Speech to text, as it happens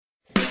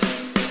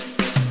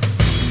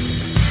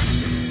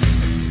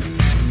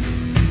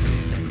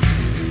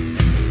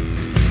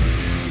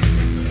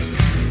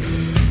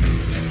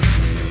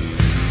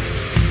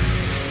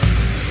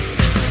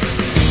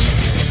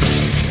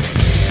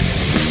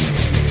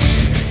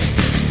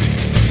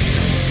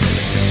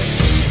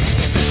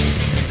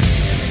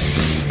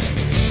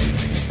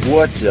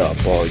What's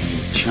up, all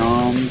you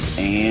chums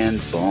and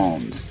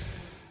bums?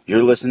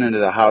 You're listening to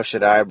the How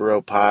Should I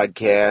Bro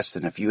podcast,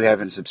 and if you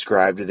haven't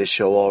subscribed to this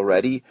show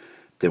already,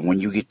 then when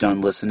you get done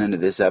listening to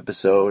this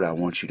episode, I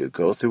want you to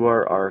go through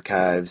our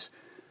archives,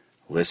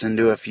 listen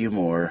to a few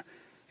more,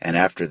 and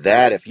after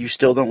that, if you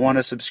still don't want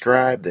to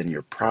subscribe, then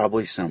you're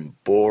probably some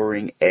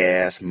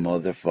boring-ass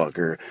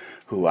motherfucker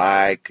who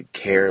I could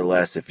care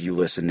less if you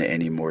listen to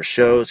any more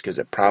shows, because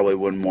I probably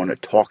wouldn't want to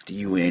talk to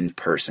you in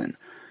person.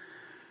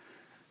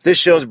 This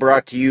show is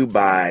brought to you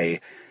by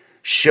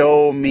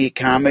Show Me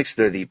Comics.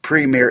 They're the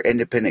premier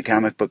independent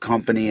comic book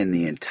company in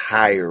the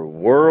entire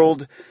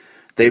world.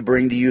 They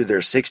bring to you their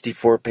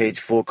 64-page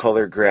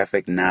full-color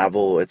graphic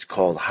novel. It's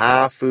called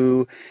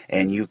Hafu,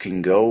 and you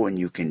can go and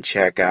you can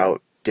check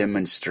out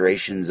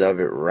demonstrations of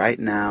it right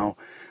now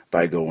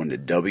by going to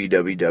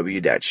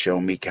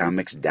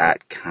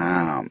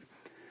www.showmecomics.com.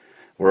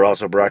 We're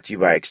also brought to you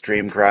by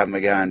Extreme Krav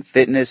Maga and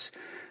Fitness.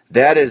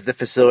 That is the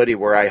facility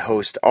where I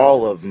host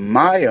all of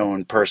my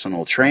own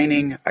personal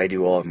training. I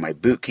do all of my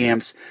boot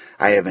camps.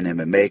 I have an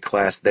MMA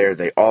class there.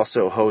 They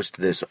also host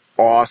this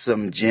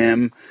awesome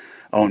gym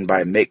owned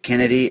by Mick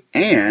Kennedy.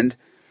 And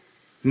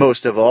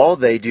most of all,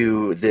 they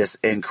do this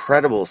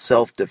incredible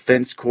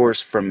self-defense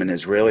course from an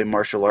Israeli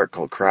martial art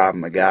called Krav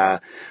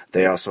Maga.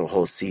 They also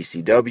host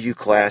CCW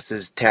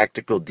classes,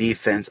 tactical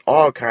defense,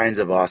 all kinds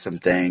of awesome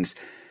things.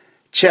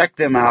 Check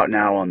them out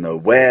now on the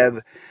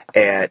web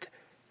at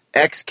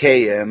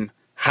xkm-stl.com.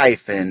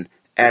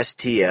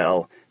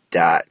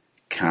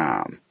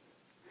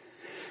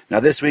 Now,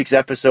 this week's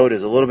episode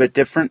is a little bit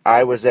different.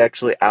 I was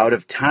actually out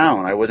of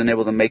town. I wasn't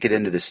able to make it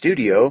into the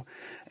studio,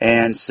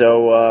 and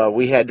so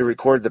we had to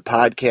record the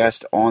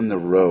podcast on the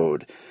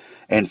road.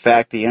 In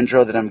fact, the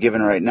intro that I'm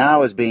giving right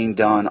now is being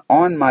done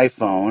on my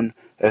phone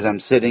as I'm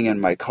sitting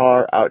in my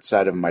car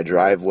outside of my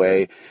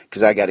driveway,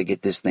 because I got to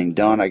get this thing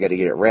done. I got to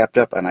get it wrapped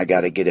up, and I got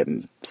to get it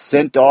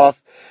sent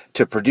off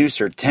to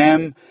producer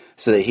Tim,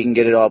 so that he can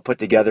get it all put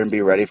together and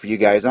be ready for you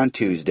guys on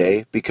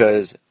Tuesday,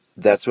 because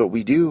that's what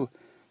we do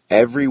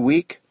every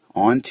week.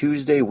 On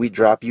Tuesday, we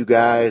drop you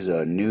guys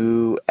a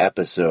new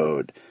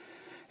episode.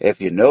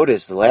 If you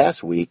noticed,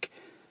 last week,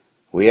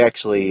 we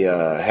actually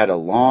had a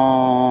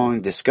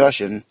long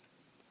discussion,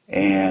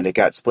 and it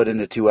got split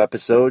into 2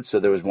 episodes, so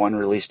there was one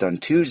released on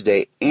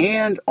Tuesday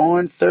and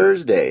on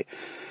Thursday.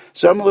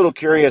 So I'm a little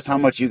curious how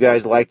much you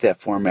guys like that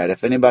format.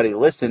 If anybody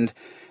listened,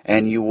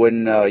 and you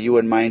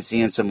wouldn't mind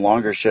seeing some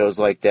longer shows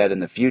like that in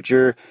the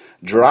future,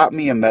 drop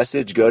me a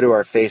message. Go to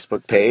our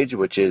Facebook page,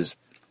 which is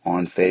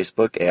on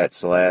Facebook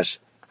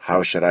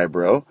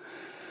 @/HowShouldIBro,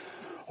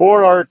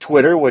 or our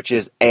Twitter, which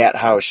is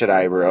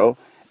 @HowShouldIBro,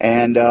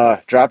 and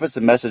drop us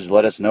a message.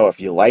 Let us know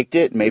if you liked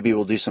it. Maybe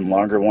we'll do some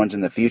longer ones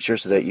in the future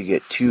so that you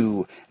get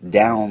 2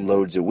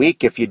 downloads a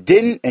week. If you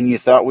didn't and you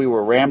thought we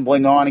were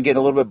rambling on and getting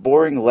a little bit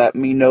boring, let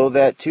me know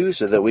that too,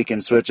 so that we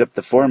can switch up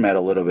the format a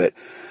little bit.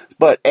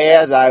 But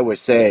as I was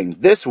saying,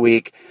 this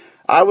week,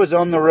 I was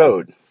on the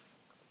road.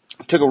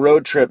 Took a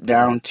road trip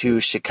down to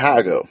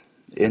Chicago.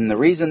 And the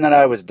reason that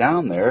I was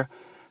down there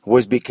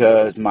was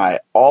because my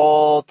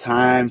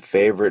all-time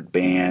favorite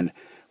band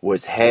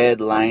was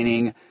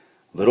headlining a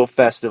little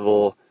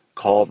festival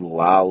called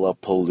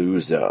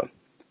Lollapalooza. Of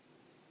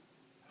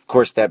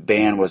course, that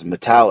band was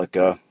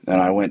Metallica,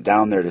 and I went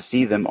down there to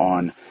see them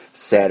on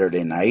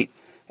Saturday night.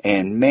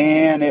 And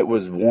man, it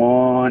was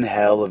one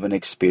hell of an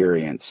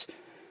experience.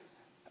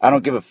 I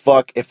don't give a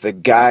fuck if the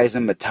guys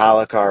in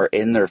Metallica are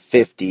in their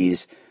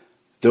 50s.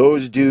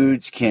 Those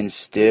dudes can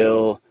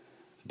still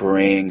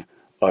bring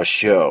a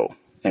show.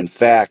 In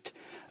fact,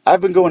 I've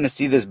been going to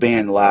see this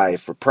band live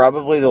for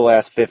probably the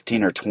last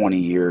 15 or 20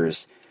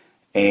 years.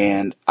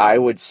 And I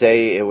would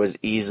say it was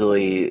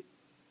easily,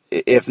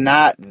 if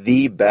not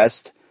the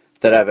best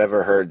that I've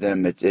ever heard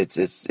them.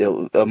 It's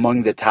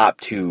among the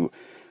top 2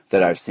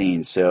 that I've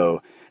seen.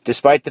 So,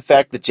 despite the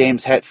fact that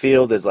James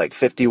Hetfield is like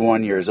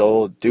 51 years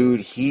old, dude,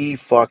 he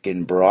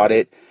fucking brought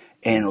it.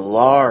 And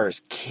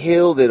Lars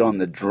killed it on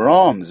the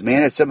drums.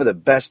 Man, it's some of the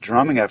best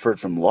drumming I've heard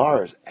from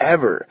Lars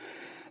ever.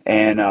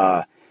 And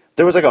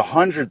there was like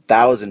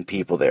 100,000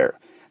 people there.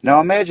 Now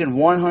imagine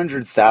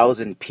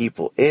 100,000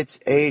 people. It's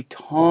a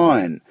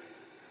ton.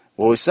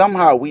 Well,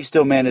 somehow we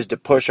still managed to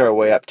push our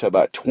way up to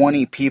about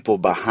 20 people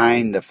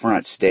behind the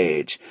front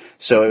stage.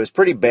 So it was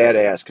pretty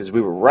badass, because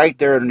we were right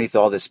there underneath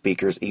all the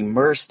speakers,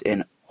 immersed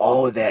in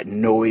all of that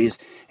noise,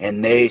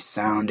 and they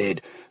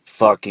sounded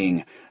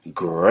fucking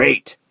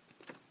great.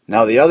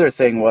 Now, the other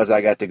thing was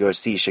I got to go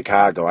see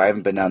Chicago. I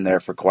haven't been down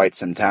there for quite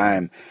some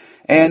time.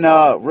 And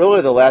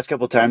really the last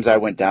couple times I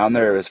went down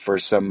there, it was for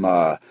some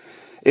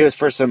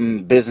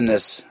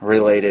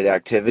business-related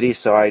activity,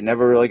 so I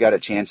never really got a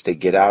chance to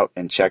get out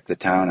and check the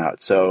town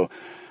out. So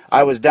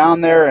I was down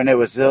there, and it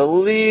was a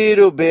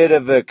little bit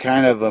of a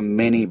kind of a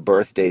mini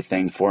birthday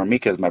thing for me,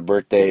 because my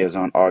birthday is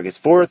on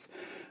August 4th,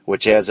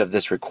 which as of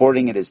this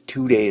recording, it is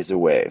 2 days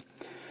away.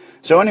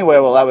 So anyway,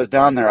 while I was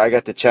down there, I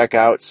got to check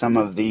out some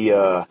of the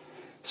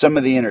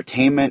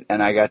entertainment,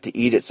 and I got to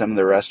eat at some of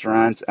the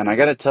restaurants. And I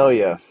got to tell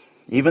you,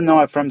 even though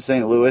I'm from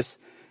St. Louis,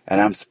 and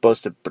I'm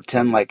supposed to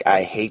pretend like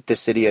I hate the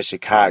city of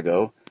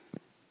Chicago,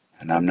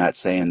 and I'm not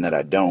saying that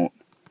I don't.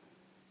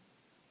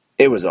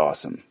 It was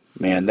awesome.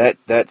 Man,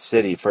 that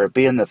city, for it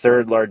being the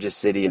third largest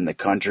city in the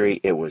country,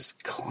 it was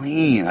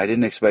clean. I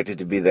didn't expect it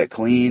to be that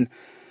clean.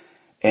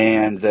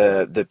 And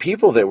the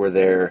people that were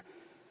there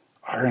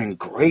are in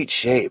great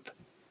shape.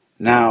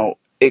 Now,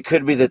 it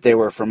could be that they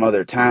were from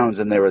other towns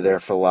and they were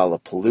there for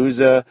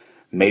Lollapalooza.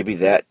 Maybe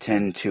that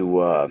tend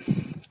to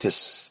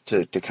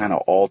kind of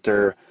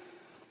alter,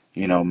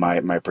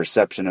 my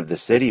perception of the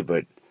city.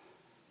 But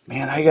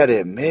man, I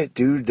gotta admit,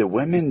 dude, the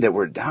women that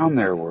were down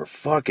there were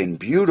fucking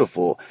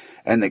beautiful,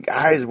 and the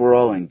guys were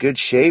all in good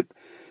shape.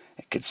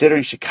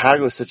 Considering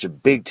Chicago is such a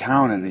big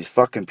town and these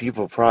fucking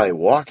people probably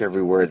walk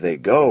everywhere they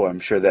go, I'm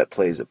sure that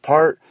plays a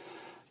part.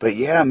 But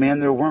yeah, man,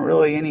 there weren't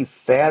really any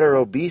fat or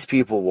obese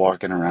people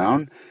walking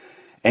around.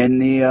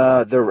 And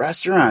the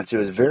restaurants, it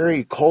was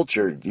very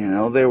cultured.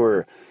 They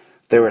were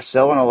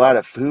selling a lot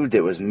of food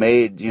that was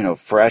made,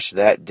 fresh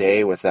that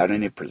day without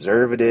any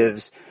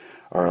preservatives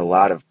or a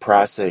lot of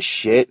processed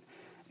shit.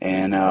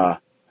 And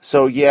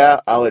so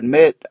yeah, I'll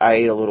admit I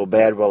ate a little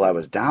bad while I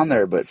was down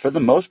there, but for the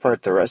most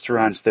part, the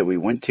restaurants that we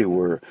went to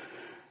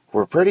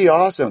were pretty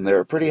awesome. They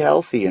were pretty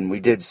healthy, and we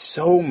did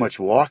so much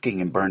walking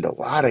and burned a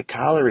lot of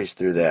calories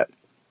through that.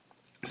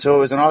 So it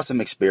was an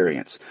awesome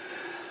experience.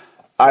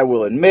 I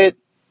will admit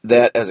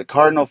that as a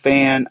Cardinal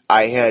fan,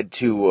 I had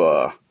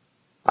to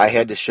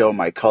show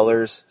my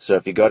colors. So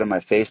if you go to my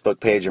Facebook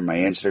page or my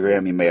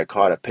Instagram, you may have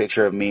caught a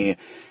picture of me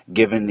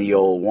giving the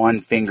old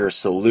one finger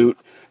salute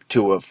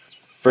to a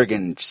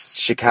friggin'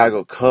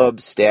 Chicago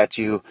Cubs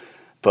statue.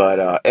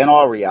 But in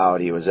all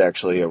reality, it was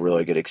actually a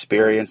really good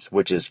experience,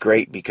 which is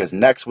great because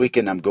next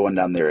weekend I'm going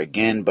down there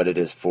again, but it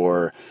is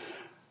for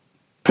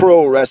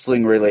pro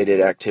wrestling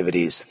related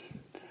activities.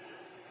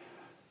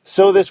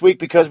 So this week,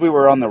 because we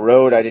were on the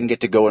road, I didn't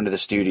get to go into the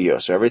studio.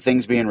 So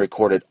everything's being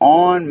recorded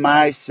on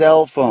my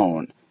cell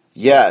phone.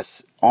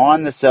 Yes,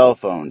 on the cell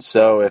phone.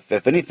 So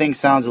if anything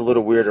sounds a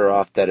little weird or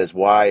off, that is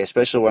why,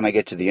 especially when I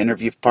get to the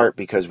interview part,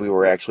 because we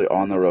were actually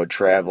on the road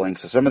traveling.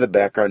 So some of the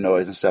background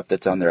noise and stuff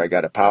that's on there, I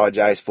got to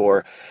apologize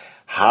for.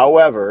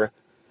 However,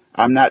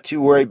 I'm not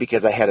too worried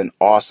because I had an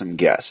awesome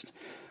guest.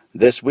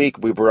 This week,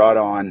 we brought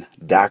on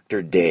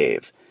Dr.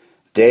 Dave.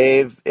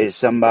 Dave is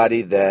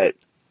somebody that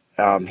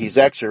he's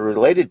actually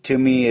related to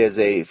me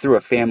through a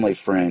family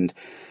friend,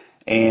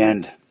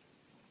 and,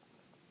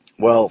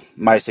 well,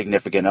 my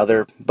significant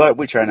other, but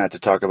we try not to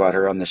talk about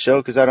her on the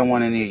show because I don't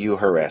want any of you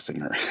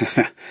harassing her.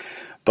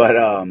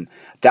 But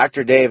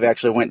Dr. Dave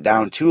actually went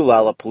down to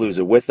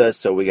Lollapalooza with us,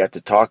 so we got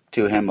to talk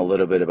to him a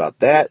little bit about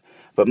that.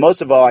 But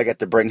most of all, I got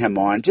to bring him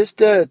on just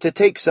to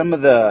take some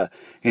of the,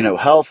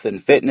 health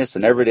and fitness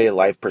and everyday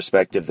life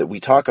perspective that we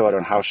talk about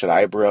on How Should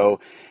I Bro,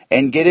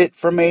 and get it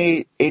from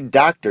a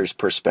doctor's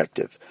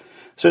perspective.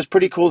 So it's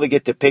pretty cool to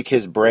get to pick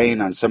his brain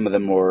on some of the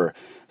more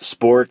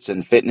sports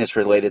and fitness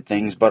related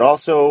things, but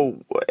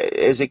also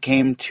as it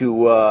came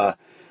to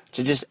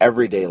just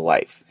everyday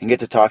life, and get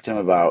to talk to him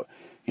about,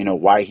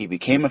 why he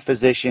became a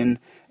physician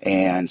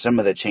and some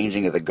of the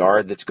changing of the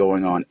guard that's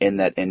going on in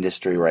that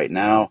industry right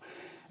now.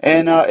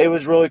 And it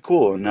was really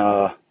cool, and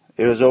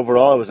it was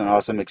an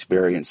awesome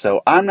experience.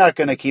 So I'm not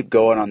going to keep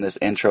going on this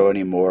intro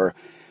anymore.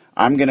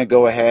 I'm going to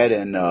go ahead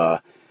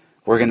and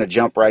we're going to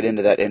jump right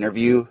into that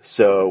interview.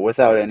 So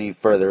without any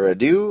further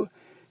ado,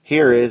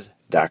 here is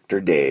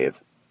Dr.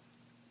 Dave.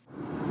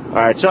 All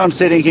right, so I'm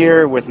sitting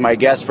here with my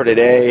guest for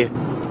today.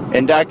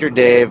 And Dr.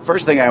 Dave,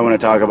 first thing I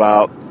want to talk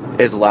about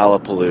is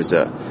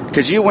Lollapalooza.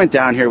 Because you went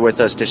down here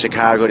with us to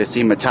Chicago to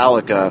see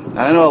Metallica. And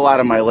I know a lot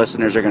of my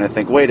listeners are going to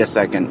think, wait a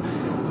second,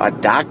 a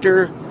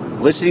doctor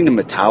listening to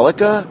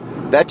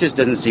Metallica? That just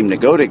doesn't seem to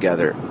go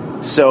together.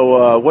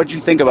 So what'd you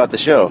think about the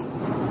show?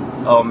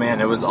 Oh man,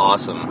 it was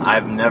awesome.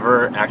 I've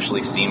never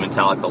actually seen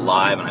Metallica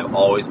live, and I've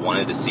always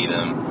wanted to see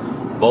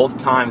them. Both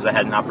times I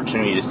had an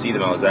opportunity to see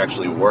them, I was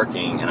actually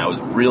working, and I was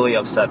really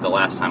upset the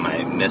last time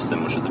I missed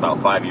them, which was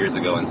about 5 years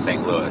ago in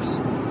St. Louis.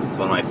 It's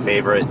one of my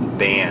favorite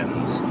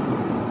bands.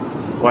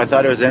 Well, I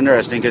thought it was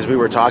interesting because we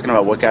were talking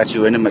about what got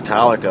you into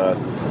Metallica,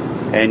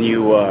 and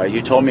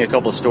you told me a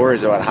couple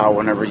stories about how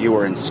whenever you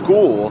were in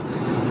school,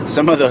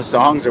 some of those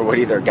songs are what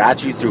either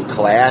got you through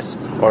class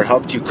or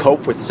helped you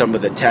cope with some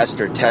of the test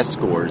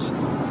scores.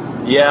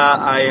 Yeah,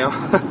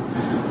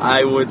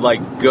 I would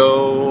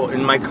go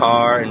in my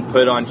car and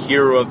put on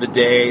Hero of the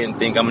Day and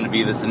think I'm going to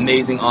be this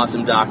amazing,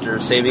 awesome doctor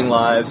saving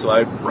lives. So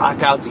I would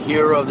rock out to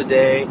Hero of the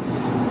Day.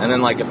 And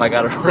then if I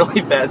got a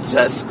really bad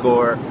test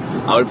score,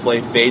 I would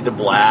play Fade to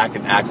Black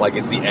and act like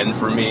it's the end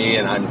for me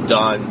and I'm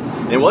done.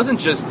 And it wasn't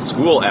just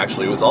school,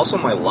 actually. It was also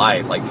my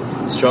life,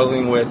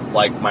 struggling with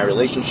my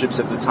relationships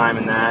at the time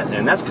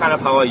and that's kind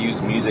of how I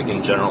use music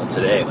in general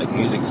today.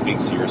 Music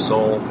speaks to your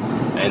soul,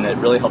 and it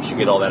really helps you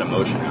get all that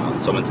emotion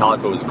out. So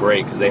Metallica was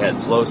great because they had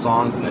slow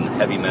songs and then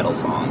heavy metal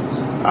songs.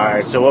 All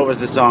right, so what was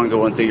the song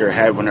going through your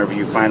head whenever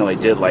you finally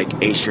did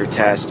ace your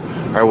test,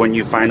 or when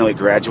you finally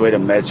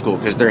graduated med school?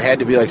 Because there had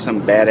to be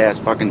some badass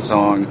fucking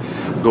song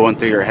going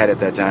through your head at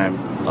that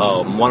time.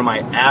 Oh, one of my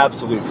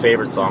absolute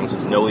favorite songs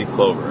was No Leaf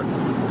Clover.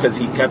 because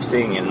he kept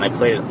singing it, and I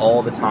played it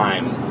all the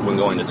time when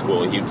going to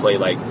school. He'd play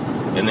like,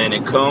 and then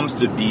it comes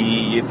to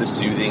be the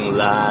soothing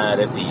light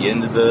at the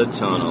end of the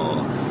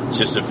tunnel. It's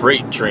just a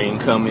freight train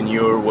coming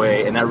your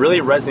way. And that really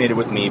resonated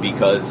with me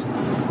because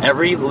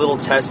every little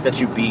test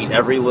that you beat,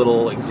 every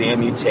little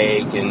exam you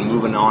take and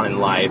moving on in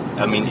life,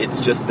 I mean, it's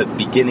just the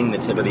beginning, the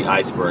tip of the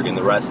iceberg, and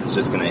the rest is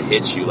just going to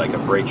hit you like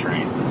a freight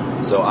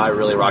train. So I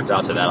really rocked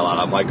out to that a lot.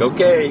 I'm like,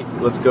 okay,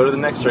 let's go to the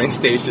next train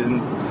station.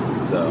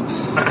 So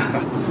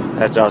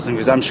that's awesome,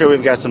 because I'm sure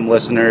we've got some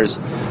listeners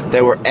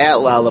that were at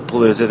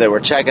Lollapalooza that were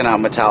checking out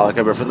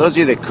Metallica, but for those of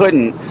you that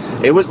couldn't,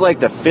 it was like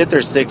the 5th or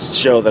 6th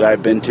show that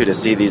I've been to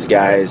see these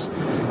guys,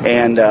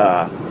 and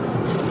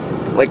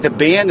like the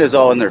band is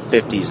all in their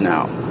 50s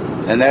now,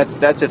 and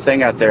that's a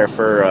thing out there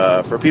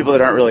for people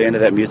that aren't really into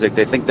that music.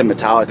 They think that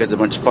Metallica is a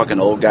bunch of fucking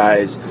old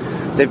guys.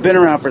 They've been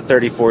around for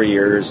 34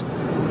 years,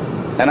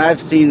 and I've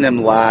seen them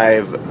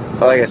live,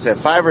 like I said,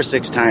 5 or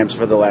 6 times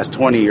for the last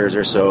 20 years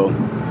or so.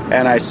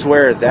 And I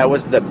swear that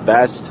was the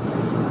best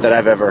that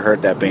I've ever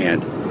heard that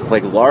band.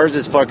 Like,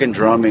 Lars's fucking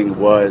drumming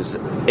was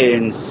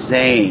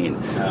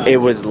insane. It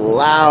was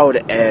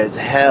loud as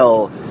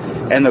hell.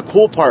 And the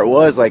cool part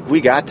was, like, we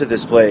got to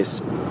this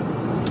place.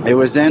 It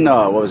was in,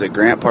 what was it,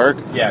 Grant Park?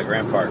 Yeah,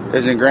 Grant Park. It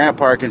was in Grant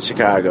Park in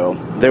Chicago.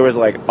 There was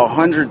like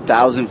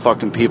 100,000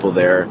 fucking people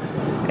there.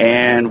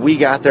 And we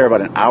got there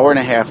about an hour and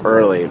a half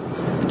early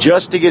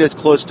just to get as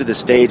close to the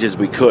stage as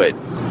we could.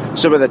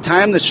 So by the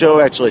time the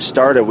show actually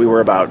started, we were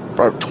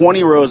about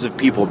 20 rows of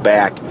people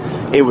back.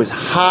 It was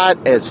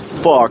hot as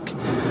fuck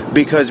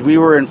because we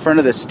were in front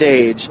of the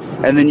stage,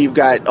 and then you've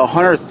got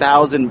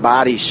 100,000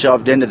 bodies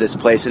shoved into this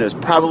place, and it was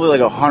probably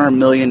like 100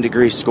 million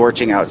degrees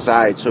scorching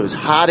outside, so it was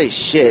hot as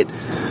shit.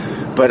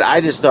 But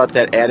I just thought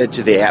that added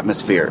to the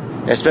atmosphere,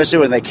 especially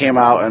when they came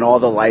out and all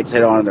the lights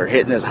hit on and they're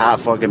hitting this hot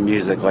fucking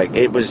music. Like,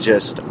 it was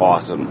just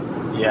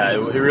awesome. Yeah,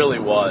 it really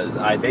was.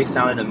 They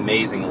sounded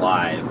amazing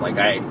live. Like,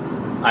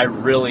 I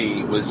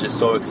really was just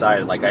so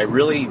excited. Like, I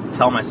really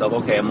tell myself,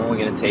 okay, I'm only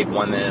going to tape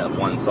 1 minute of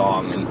one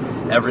song,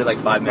 and every,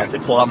 5 minutes I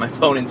pull out my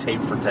phone and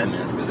tape for 10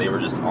 minutes because they were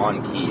just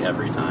on key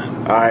every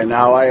time. All right,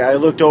 now I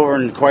looked over,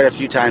 and quite a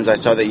few times I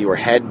saw that you were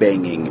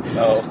headbanging.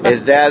 Oh.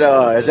 Is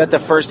that the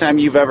first time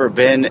you've ever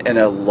been in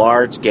a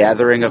large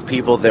gathering of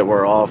people that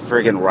were all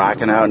friggin'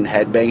 rocking out and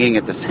headbanging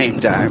at the same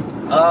time?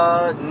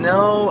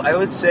 No, I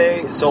would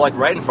say, so,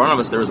 right in front of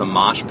us there was a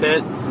mosh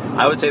pit.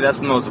 I would say that's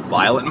the most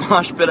violent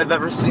mosh pit I've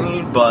ever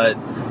seen, but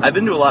I've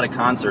been to a lot of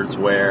concerts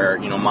where,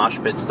 mosh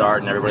pits start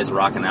and everybody's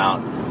rocking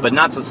out, but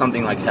not to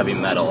something like heavy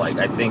metal. Like,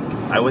 I think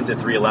I went to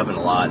 311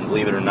 a lot, and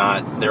believe it or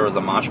not, there was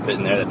a mosh pit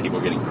in there that people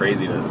were getting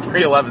crazy to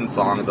 311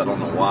 songs. I don't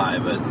know why,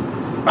 but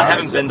I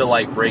haven't been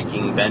to,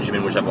 Breaking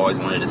Benjamin, which I've always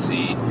wanted to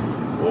see,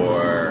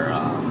 or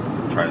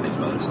try to think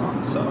of other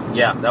songs. So,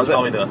 yeah, that was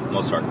probably the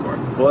most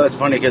hardcore. Well, that's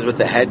funny, because with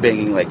the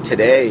headbanging,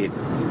 today,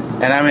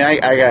 and I mean,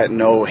 I got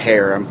no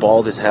hair. I'm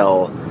bald as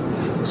hell.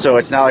 So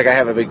it's not like I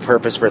have a big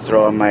purpose for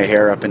throwing my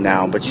hair up and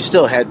down, but you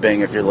still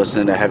headbang if you're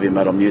listening to heavy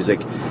metal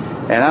music.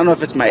 And I don't know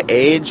if it's my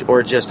age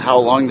or just how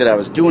long that I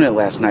was doing it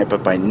last night,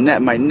 but my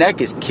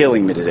neck is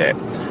killing me today.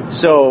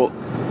 So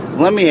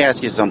let me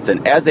ask you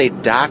something. As a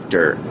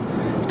doctor,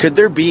 could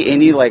there be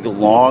any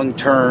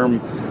long-term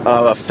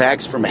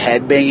effects from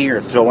headbanging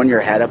or throwing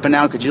your head up and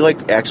down? Could you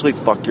actually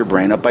fuck your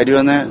brain up by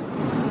doing that?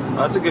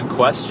 That's a good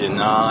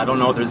question. I don't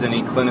know if there's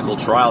any clinical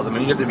trials. I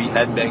mean, you have to be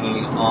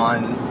headbanging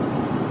on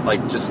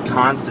just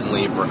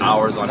constantly for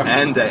hours on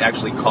end to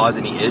actually cause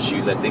any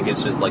issues. I think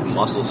it's just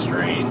muscle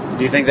strain.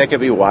 Do you think that could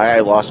be why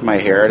I lost my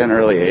hair at an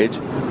early age?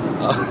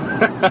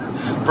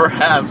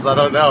 Perhaps. I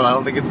don't know. I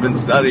don't think it's been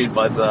studied,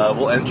 but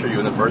we'll enter you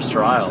in the first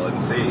trial and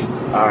see.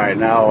 All right,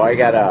 now I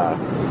got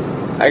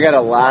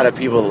a lot of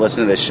people that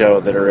listen to this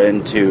show that are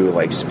into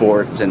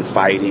sports and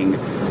fighting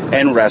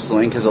and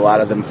wrestling, because a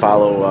lot of them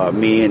follow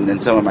me and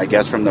some of my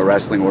guests from the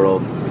wrestling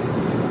world.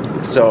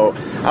 So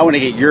I want to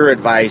get your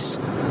advice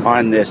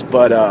on this,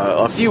 but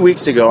a few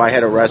weeks ago I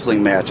had a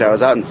wrestling match. I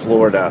was out in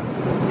Florida,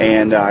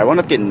 and I wound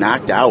up getting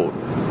knocked out,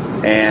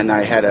 and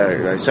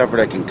I suffered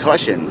a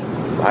concussion.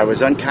 I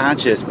was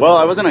unconscious. Well,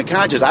 I wasn't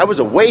unconscious. I was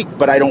awake,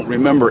 but I don't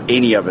remember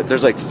any of it.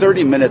 There's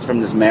 30 minutes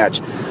from this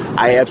match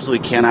I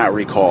absolutely cannot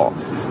recall.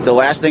 The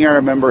last thing I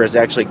remember is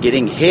actually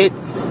getting hit,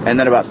 and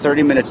then about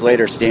 30 minutes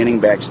later standing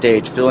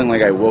backstage feeling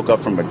like I woke up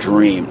from a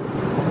dream.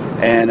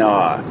 And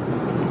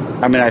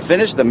I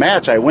finished the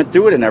match. I went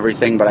through it and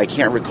everything, but I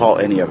can't recall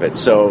any of it.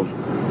 So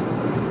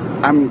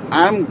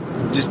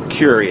I'm just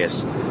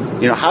curious,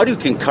 how do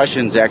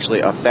concussions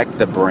actually affect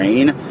the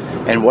brain?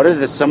 And what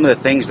are some of the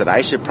things that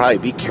I should probably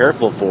be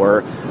careful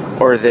for,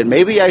 or that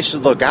maybe I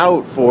should look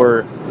out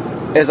for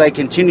as I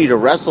continue to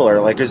wrestle?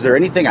 Or is there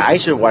anything I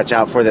should watch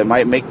out for that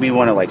might make me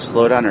want to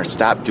slow down or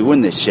stop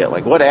doing this shit?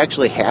 What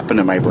actually happened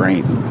to my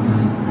brain?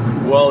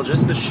 Well,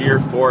 just the sheer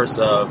force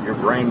of your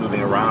brain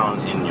moving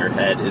around in your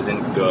head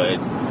isn't good.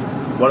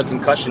 What a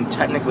concussion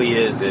technically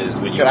is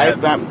when you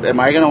am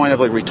I going to wind up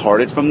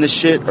retarded from this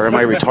shit, or am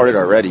I retarded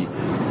already?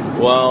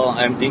 Well,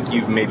 I think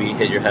you've maybe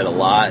hit your head a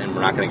lot, and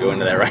we're not going to go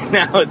into that right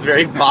now. It's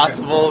very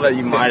possible that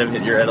you might have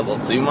hit your head a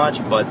little too much,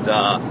 but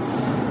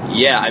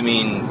Yeah, I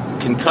mean,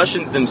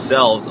 concussions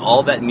themselves,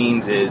 all that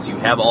means is you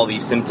have all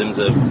these symptoms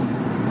of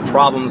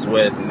problems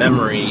with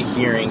memory,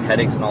 hearing,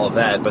 headaches, and all of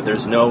that, but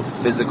there's no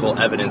physical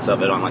evidence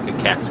of it on like a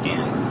CAT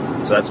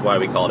scan. So that's why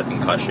we call it a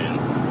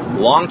concussion.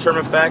 Long-term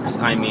effects,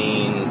 I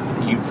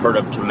mean, you've heard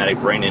of traumatic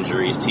brain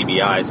injuries,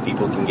 TBIs.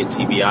 People can get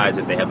TBIs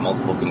if they have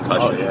multiple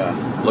concussions. Oh,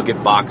 yeah. Look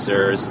at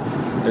boxers.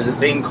 There's a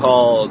thing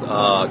called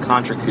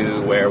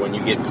contracoup where when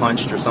you get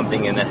punched or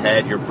something in the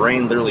head, your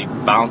brain literally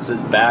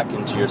bounces back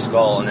into your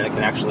skull, and then it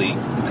can actually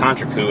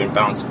contracoup and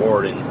bounce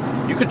forward,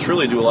 and you could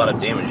truly do a lot of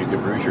damage. You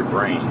could bruise your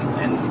brain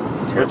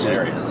and terrible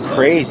areas.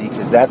 Crazy,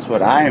 because that's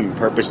what I'm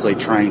purposely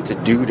trying to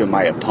do to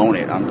my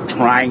opponent. I'm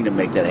trying to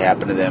make that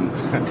happen to them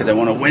because I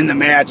want to win the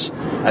match,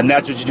 and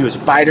that's what you do as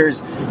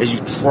fighters, is you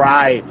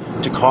try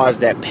to cause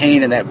that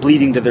pain and that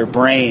bleeding to their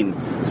brain.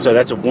 So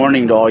that's a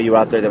warning to all you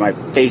out there that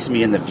might face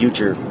me in the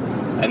future.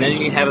 And then you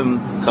can have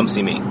him come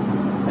see me.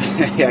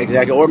 Yeah,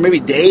 exactly. Or maybe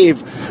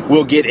Dave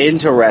will get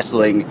into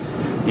wrestling.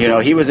 You know,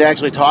 he was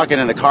actually talking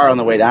in the car on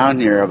the way down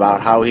here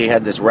about how he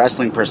had this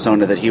wrestling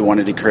persona that he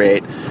wanted to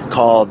create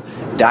called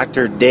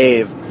Dr.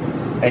 Dave.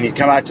 And he'd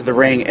come out to the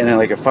ring in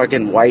like a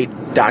fucking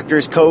white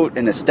doctor's coat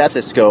and a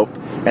stethoscope.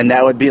 And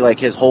that would be like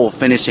his whole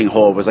finishing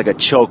hold was like a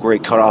choke where he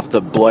cut off the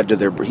blood to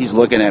their... He's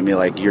looking at me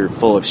like, you're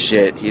full of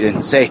shit. He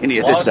didn't say any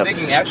of this stuff. I was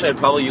thinking, actually, I'd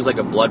probably use like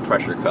a blood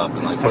pressure cuff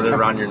and like put it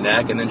around your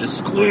neck and then just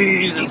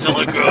squeeze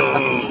until it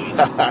goes.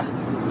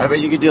 I bet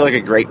you could do like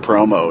a great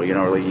promo, you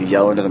know, where you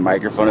yell into the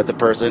microphone at the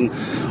person,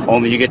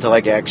 only you get to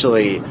like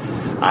actually,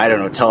 I don't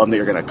know, tell them that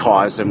you're going to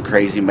cause some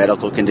crazy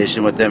medical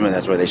condition with them and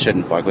that's why they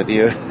shouldn't fuck with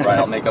you. Right,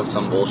 I'll make up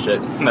some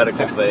bullshit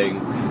medical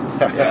thing.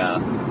 Yeah.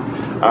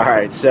 All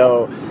right,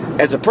 so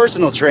as a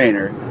personal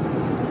trainer,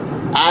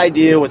 I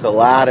deal with a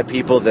lot of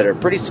people that are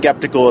pretty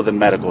skeptical of the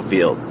medical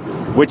field,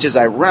 which is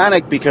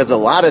ironic because a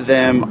lot of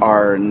them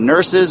are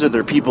nurses or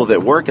they're people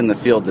that work in the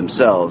field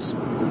themselves.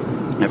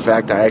 In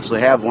fact, I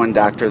actually have one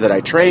doctor that I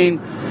train,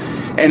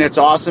 and it's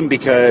awesome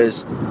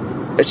because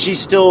she's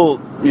still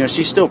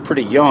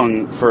pretty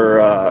young for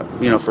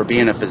for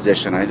being a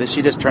physician. I think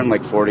she just turned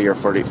like 40 or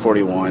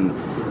 41,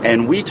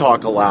 and we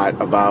talk a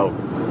lot about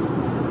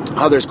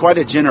how there's quite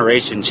a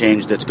generation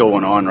change that's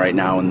going on right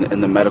now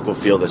in the medical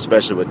field,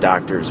 especially with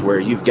doctors, where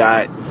you've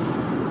got,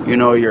 you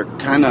know, you're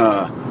kind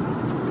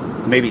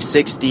of maybe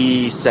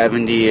 60,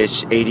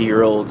 70-ish,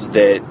 80-year-olds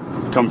that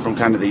come from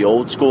kind of the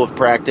old school of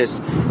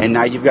practice, and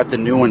now you've got the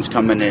new ones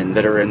coming in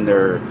that are in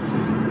their,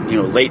 you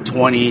know, late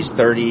 20s,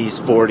 30s,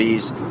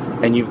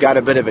 40s, and you've got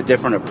a bit of a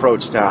different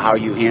approach to how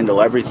you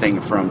handle everything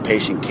from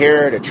patient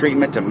care to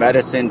treatment to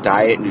medicine,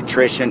 diet,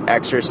 nutrition,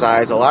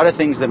 exercise, a lot of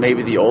things that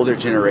maybe the older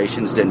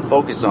generations didn't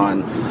focus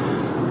on.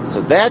 So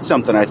that's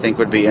something I think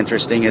would be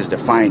interesting, is to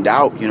find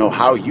out, you know,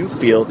 how you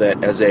feel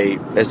that as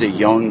a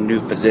young new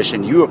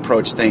physician you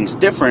approach things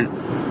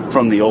different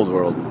from the old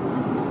world.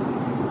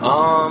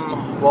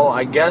 Well,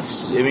 I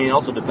guess, I mean, it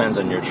also depends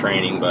on your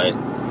training, but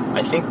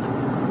I think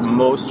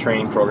most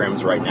training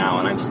programs right now,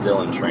 and I'm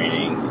still in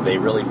training, they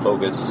really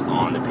focus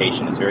on the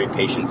patient. It's very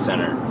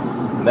patient-centered.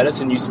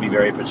 Medicine used to be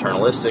very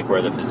paternalistic,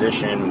 where the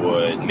physician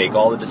would make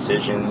all the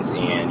decisions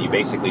and you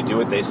basically do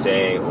what they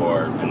say,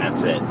 and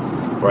that's it.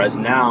 Whereas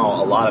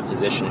now, a lot of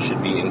physicians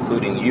should be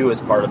including you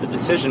as part of the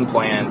decision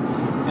plan,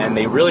 and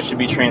they really should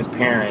be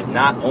transparent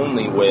not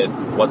only with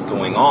what's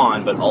going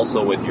on, but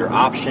also with your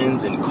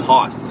options and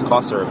costs.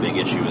 Costs are a big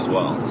issue as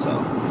well. So,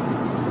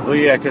 well,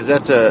 yeah, because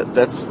that's I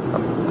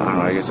don't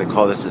know, I guess I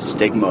call this a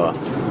stigma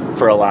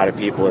for a lot of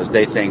people, is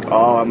they think,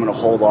 oh, I'm going to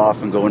hold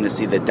off and go in to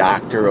see the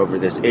doctor over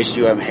this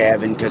issue I'm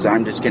having because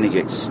I'm just going to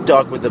get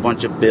stuck with a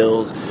bunch of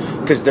bills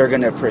because they're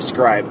going to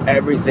prescribe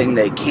everything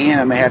they can.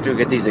 I'm going to have to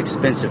get these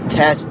expensive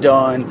tests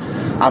done.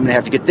 I'm going to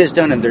have to get this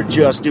done, and they're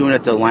just doing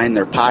it to line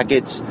their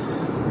pockets.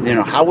 You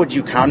know, how would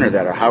you counter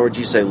that? Or how would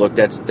you say, look,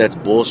 that's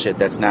bullshit.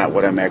 That's not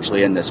what I'm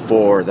actually in this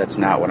for. That's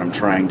not what I'm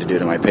trying to do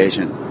to my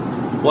patient.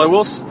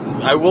 Well,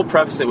 I will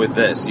preface it with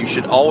this. You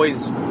should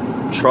always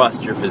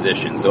trust your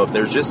physician. So if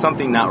there's just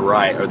something not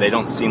right, or they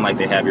don't seem like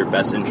they have your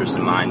best interest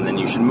in mind, then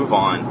you should move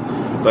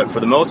on. But for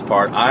the most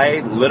part,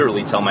 I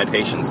literally tell my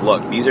patients,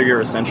 look, these are your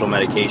essential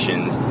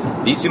medications.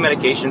 These two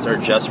medications are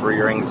just for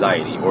your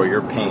anxiety or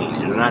your pain,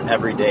 and they're not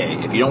every day.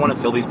 If you don't want to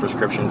fill these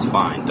prescriptions,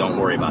 fine. Don't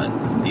worry about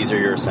it. These are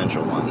your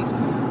essential ones.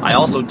 I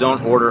also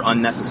don't order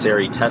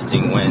unnecessary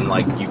testing when,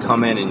 like, you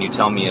come in and you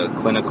tell me a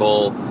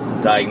clinical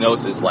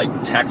diagnosis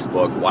like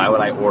textbook. Why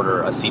would I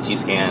order a CT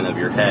scan of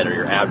your head or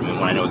your abdomen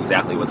when I know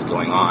exactly what's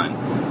going on?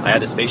 I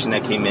had this patient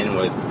that came in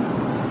with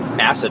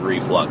acid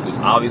reflux. It was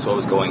obvious what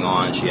was going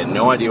on. She had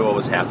no idea what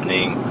was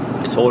happening.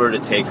 I told her to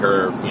take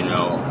her,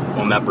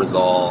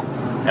 omeprazole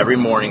every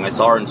morning. I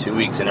saw her in 2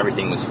 weeks and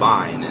everything was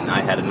fine. And I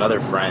had another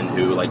friend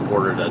who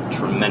ordered a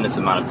tremendous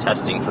amount of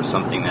testing for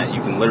something that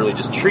you can literally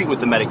just treat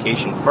with the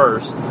medication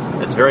first.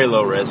 That's very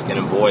low risk and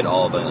avoid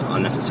all the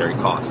unnecessary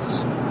costs.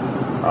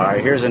 All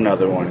right, here's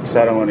another one, because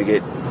I don't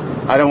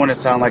want to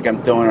sound like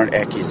I'm throwing out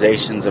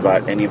accusations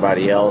about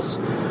anybody else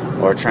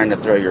or trying to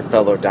throw your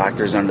fellow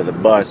doctors under the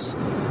bus.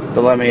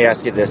 But let me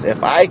ask you this.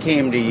 If I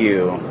came to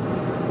you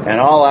and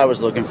all I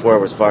was looking for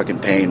was fucking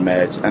pain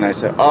meds. And I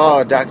said,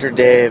 "Oh, Dr.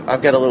 Dave,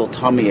 I've got a little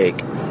tummy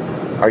ache.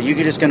 Are you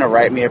just going to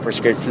write me a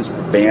prescription for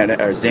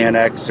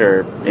Xanax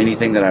or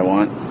anything that I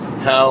want?"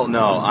 Hell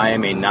no, I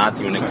am a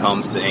Nazi when it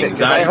comes to anxiety.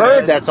 Because I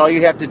heard that's all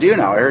you have to do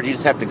now. I heard you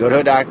just have to go to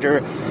a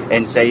doctor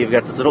and say you've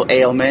got this little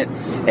ailment,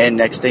 and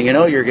next thing you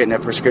know, you're getting a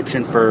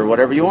prescription for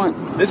whatever you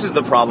want. This is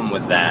the problem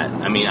with that.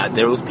 I mean,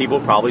 those people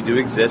probably do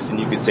exist, and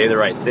you could say the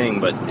right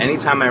thing, but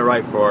anytime I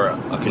write for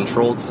a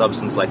controlled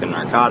substance like a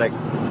narcotic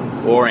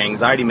or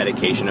anxiety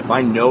medication, if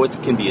I know it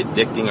can be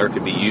addicting or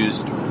could be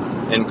used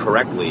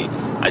incorrectly,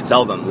 I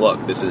tell them,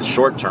 look, this is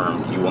short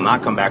term. You will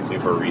not come back to me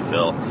for a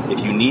refill.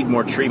 If you need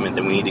more treatment,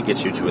 then we need to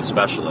get you to a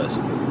specialist.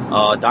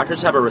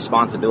 Doctors have a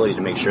responsibility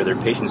to make sure their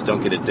patients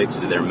don't get addicted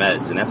to their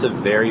meds, and that's a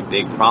very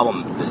big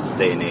problem this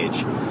day and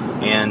age.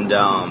 And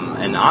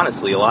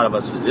honestly, a lot of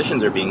us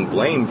physicians are being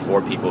blamed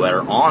for people that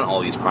are on all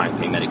these chronic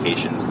pain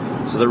medications.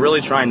 So they're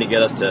really trying to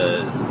get us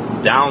to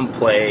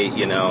downplay,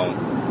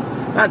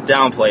 not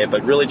downplay it,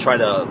 but really try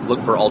to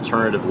look for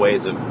alternative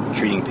ways of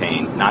treating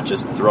pain, not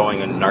just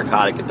throwing a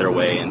narcotic at their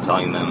way and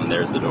telling them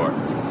there's the door.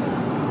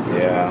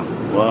 Yeah,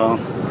 well,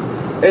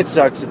 it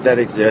sucks that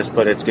exists,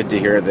 but it's good to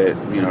hear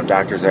that,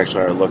 doctors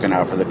actually are looking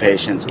out for the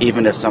patients,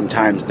 even if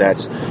sometimes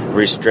that's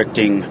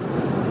restricting,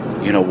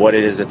 what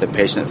it is that the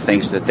patient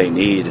thinks that they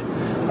need.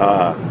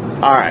 All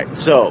right,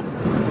 so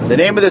the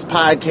name of this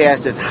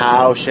podcast is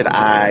How Should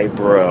I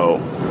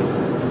Bro?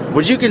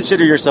 Would you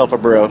consider yourself a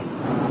bro?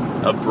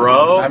 A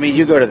bro? I mean,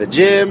 you go to the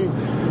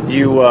gym.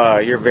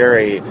 You're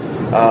very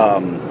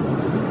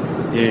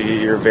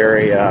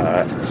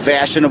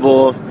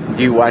fashionable.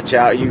 You watch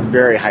out. You're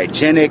very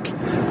hygienic.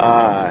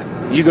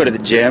 You go to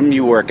the gym.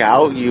 You work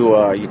out.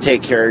 You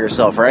take care of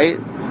yourself, right?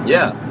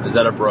 Yeah. Is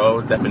that a bro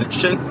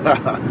definition?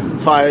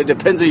 Well, it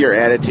depends on your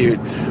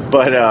attitude.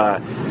 But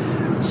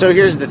so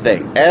here's the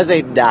thing. As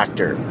a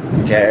doctor,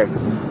 okay,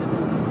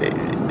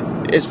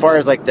 as far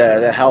as like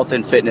the health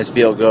and fitness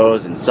field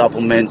goes and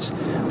supplements,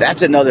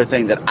 that's another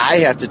thing that I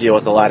have to deal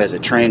with a lot as a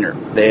trainer.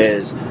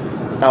 Is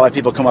a lot of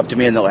people come up to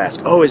me and they'll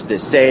ask, "Oh, is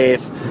this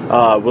safe?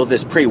 Will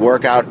this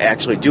pre-workout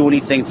actually do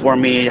anything for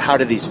me? How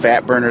do these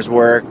fat burners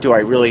work? Do I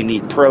really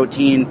need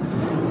protein?"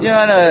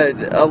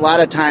 And a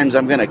lot of times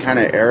I'm going to kind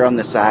of err on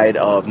the side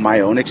of my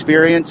own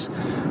experience,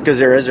 because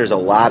there's a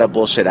lot of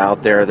bullshit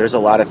out there. There's a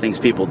lot of things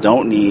people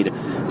don't need,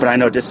 but I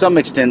know to some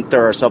extent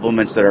there are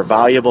supplements that are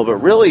valuable. But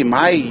really,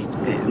 my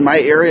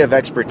area of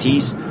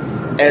expertise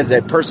as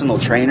a personal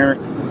trainer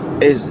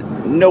is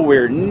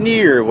nowhere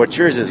near what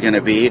yours is going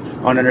to be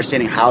on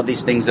understanding how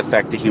these things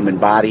affect the human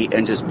body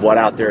and just what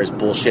out there is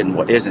bullshit and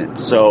what isn't.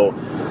 So,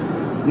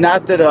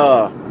 not that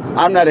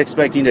I'm not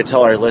expecting to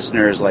tell our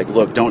listeners, like,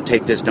 look, don't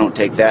take this, don't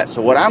take that.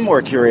 So what I'm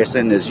more curious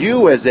in is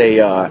you as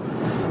a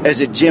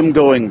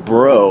gym-going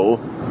bro,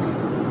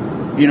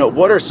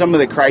 what are some of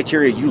the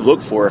criteria you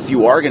look for if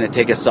you are going to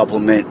take a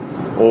supplement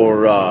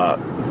or,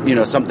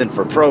 something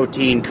for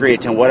protein,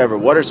 creatine, whatever?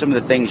 What are some of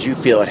the things you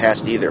feel it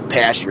has to either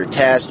pass your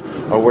test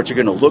or what you're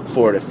going to look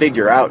for to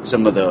figure out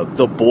some of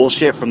the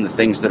bullshit from the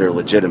things that are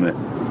legitimate?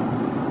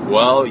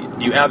 Well,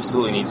 you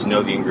absolutely need to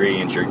know the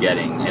ingredients you're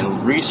getting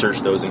and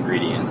research those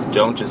ingredients.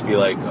 Don't just be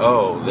like,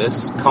 oh,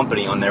 this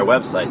company on their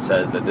website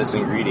says that this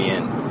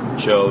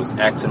ingredient shows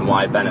X and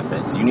Y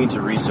benefits. You need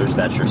to research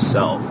that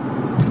yourself.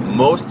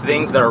 Most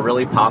things that are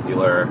really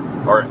popular,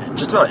 or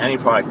just about any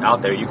product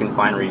out there, you can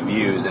find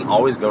reviews and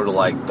always go to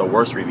like the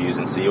worst reviews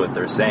and see what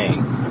they're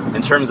saying.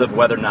 In terms of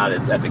whether or not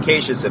it's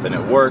efficacious, if it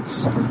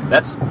works,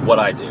 that's what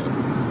I do.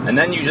 And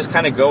then you just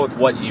kind of go with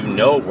what you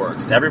know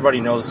works.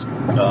 Everybody knows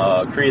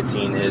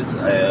creatine is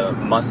a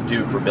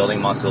must-do for building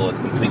muscle.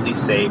 It's completely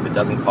safe. It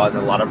doesn't cause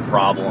a lot of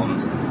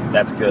problems.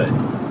 That's good.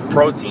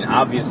 Protein,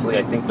 obviously,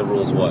 I think the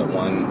rule's what,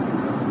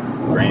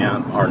 1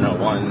 gram? Or no,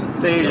 1...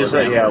 They just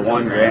say,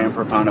 1 gram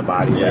per pound of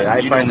body weight.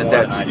 I find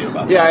that's...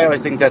 I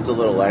always think that's a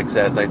little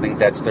excess. I think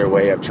that's their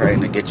way of trying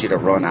to get you to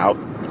run out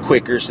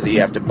quicker so that you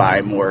have to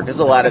buy more. Because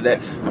a lot of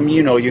that,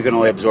 you can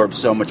only absorb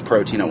so much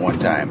protein at one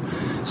time.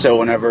 So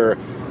whenever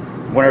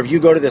you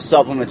go to the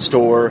supplement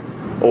store,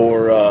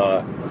 or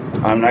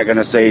I'm not going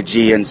to say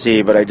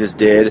GNC, but I just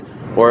did,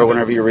 or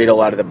whenever you read a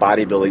lot of the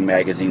bodybuilding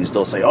magazines,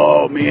 they'll say,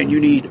 oh man, you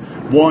need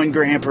 1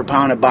 gram per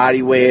pound of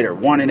body weight or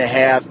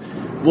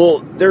 1.5. Well,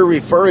 they're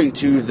referring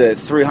to the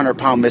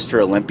 300-pound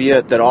Mr.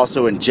 Olympia that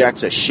also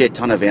injects a shit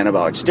ton of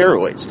anabolic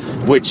steroids,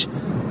 which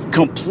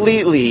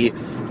completely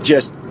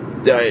just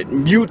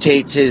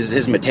mutates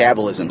his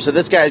metabolism. So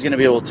this guy's going to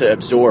be able to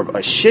absorb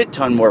a shit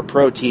ton more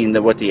protein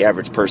than what the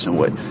average person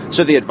would.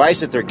 So the advice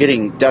that they're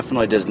getting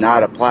definitely does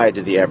not apply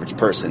to the average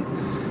person.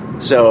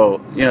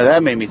 So,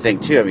 that made me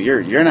think too. I mean,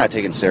 you're not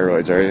taking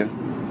steroids, are you?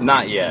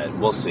 Not yet.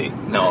 We'll see.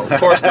 No, of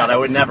course not. I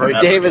would never.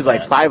 Dave is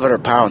like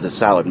 500 pounds of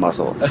solid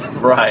muscle.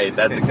 Right.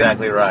 That's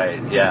exactly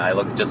right. Yeah, I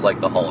look just like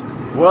the Hulk.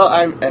 Well,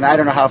 I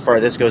don't know how far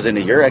this goes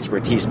into your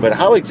expertise, but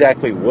how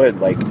exactly would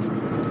like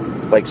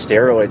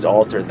steroids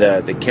alter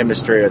the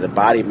chemistry or the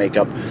body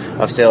makeup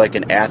of, say, like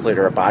an athlete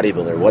or a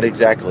bodybuilder? What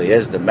exactly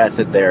is the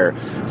method there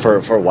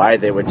for why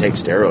they would take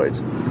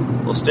steroids?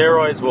 Well,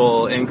 steroids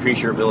will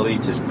increase your ability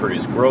to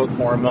produce growth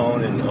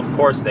hormone, and of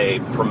course they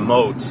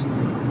promote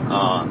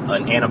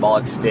an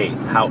anabolic state.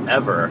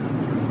 However,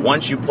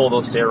 once you pull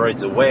those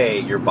steroids away,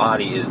 your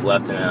body is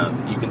left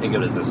in you can think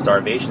of it as a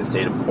starvation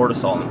state of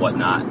cortisol and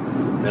whatnot.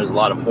 And there's a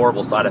lot of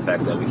horrible side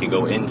effects that we could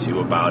go into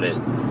about it.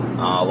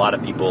 A lot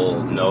of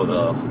people know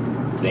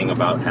the thing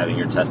about having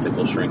your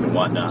testicles shrink and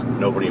whatnot.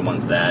 Nobody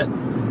wants that.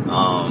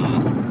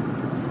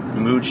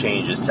 Mood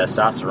changes,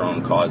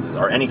 testosterone causes,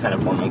 or any kind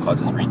of hormone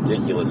causes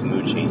ridiculous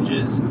mood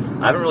changes.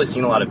 I haven't really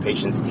seen a lot of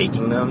patients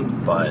taking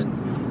them, but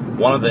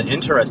one of the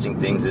interesting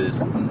things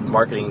is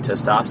marketing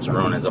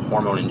testosterone as a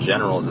hormone in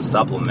general, as a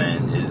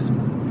supplement, is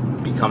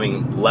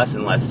becoming less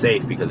and less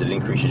safe because it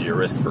increases your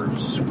risk for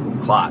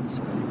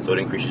clots. So it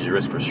increases your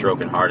risk for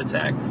stroke and heart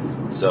attack.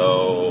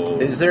 So,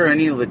 is there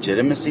any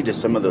legitimacy to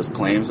some of those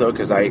claims, though?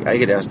 Because I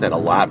get asked that a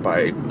lot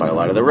by a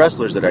lot of the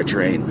wrestlers that I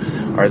train.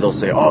 Or they'll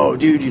say, "Oh,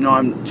 dude,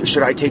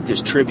 should I take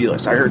this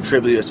Tribulus? I heard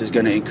Tribulus is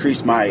going to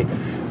increase my."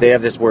 They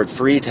have this word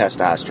free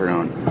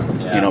testosterone,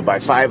 by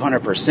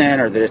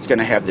 500%, or that it's going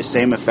to have the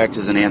same effects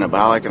as an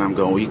anabolic. And I'm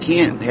going, well, you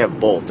can't have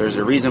both. There's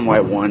a reason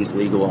why one's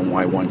legal and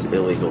why one's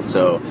illegal.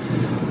 So,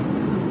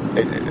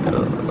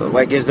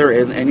 is there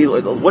any?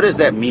 What does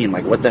that mean?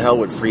 Like, what the hell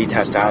would free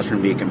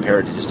testosterone be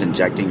compared to just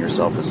injecting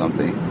yourself with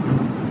something?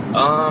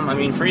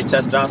 Free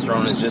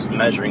testosterone is just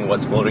measuring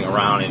what's floating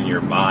around in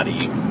your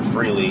body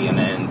freely, and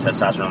then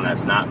testosterone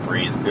that's not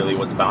free is clearly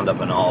what's bound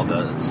up in all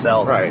the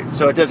cells. Right.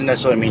 So it doesn't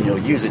necessarily mean you'll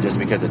use it just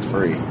because it's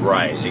free.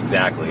 Right.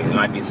 Exactly. It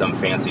might be some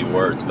fancy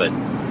words, but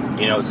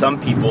some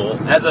people,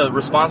 as a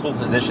responsible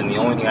physician, the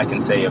only thing I can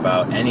say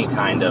about any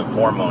kind of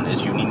hormone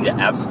is you need to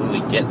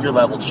absolutely get your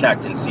level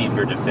checked and see if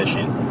you're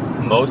deficient.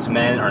 Most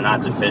men are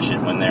not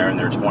deficient when they're in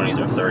their 20s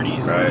or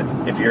 30s.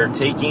 Right. If you're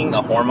taking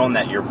a hormone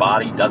that your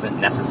body doesn't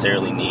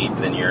necessarily need,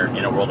 then you're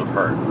in a world of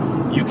hurt.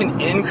 You can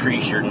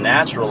increase your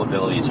natural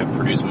ability to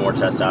produce more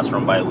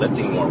testosterone by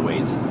lifting more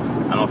weights. I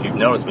don't know if you've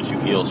noticed, but you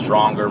feel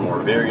stronger, more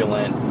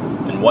virulent,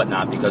 and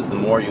whatnot, because the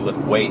more you lift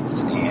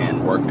weights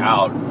and work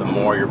out, the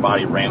more your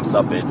body ramps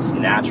up its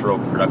natural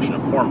production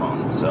of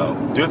hormone. So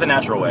do it the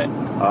natural way.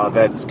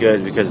 That's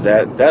good, because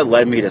that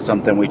led me to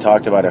something we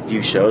talked about a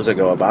few shows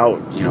ago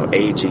about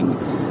aging,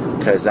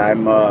 because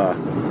I'm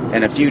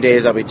in a few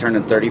days I'll be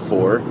turning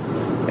 34,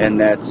 and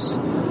that's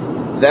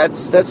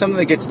something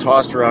that gets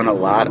tossed around a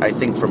lot, I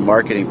think, for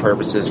marketing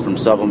purposes from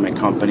supplement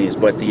companies.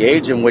 But the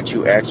age in which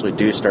you actually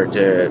do start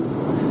to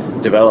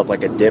develop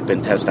like a dip in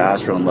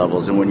testosterone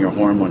levels and when your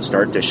hormones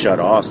start to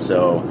shut off.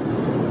 So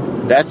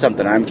that's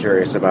something I'm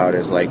curious about,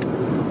 is like,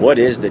 what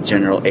is the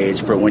general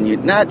age for when you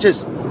not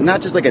just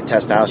like a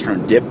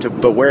testosterone dip,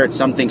 but where it's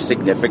something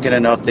significant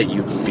enough that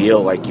you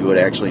feel like you would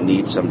actually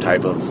need some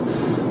type of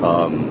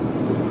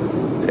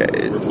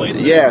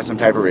replacement. Yeah, some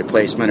type of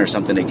replacement or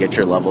something to get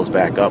your levels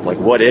back up. Like,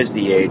 what is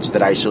the age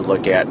that I should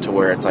look at to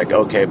where it's like,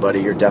 okay, buddy,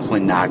 you're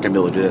definitely not going to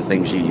be able to do the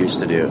things you used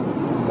to do?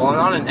 Well, I'm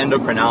not an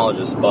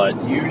endocrinologist,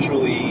 but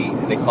usually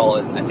they call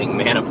it, I think,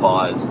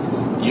 menopause.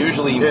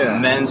 Usually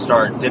men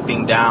start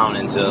dipping down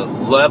into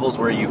levels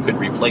where you could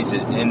replace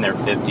it in their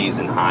 50s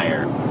and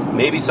higher.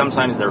 Maybe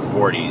sometimes their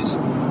 40s.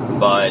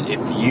 But if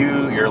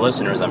your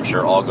listeners, I'm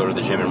sure, all go to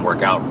the gym and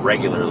work out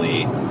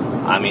regularly,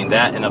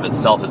 that in of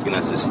itself is going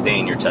to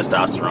sustain your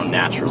testosterone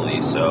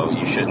naturally, so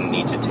you shouldn't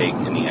need to take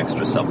any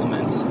extra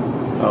supplements.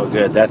 Oh,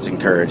 good. That's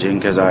encouraging,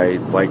 because I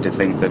like to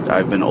think that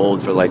I've been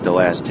old for like the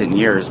last 10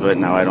 years, but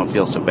now I don't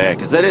feel so bad.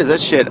 Because that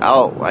shit,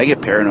 I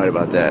get paranoid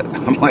about that.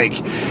 I'm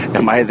like,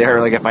 am I there?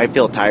 Like, if I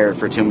feel tired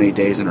for too many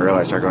days in a row,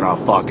 I start going, oh,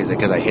 fuck, is it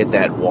because I hit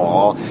that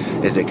wall?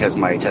 Is it because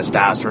my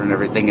testosterone and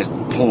everything is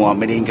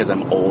plummeting because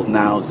I'm old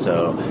now?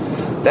 So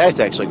that's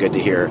actually good to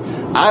hear.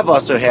 I've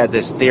also had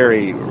this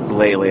theory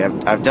lately.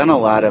 I've done a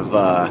lot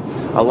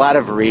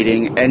of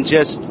reading and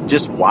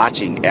just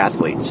watching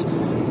athletes.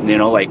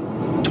 Like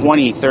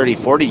 20, 30,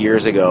 40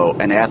 years ago,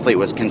 an athlete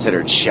was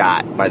considered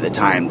shot by the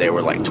time they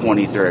were like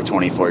 23 or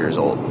 24 years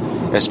old,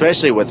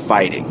 especially with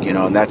fighting,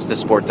 and that's the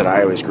sport that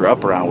I always grew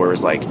up around, where it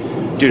was like,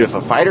 dude, if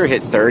a fighter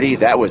hit 30,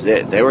 that was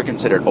it. They were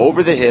considered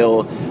over the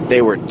hill.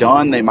 They were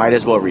done. They might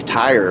as well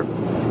retire.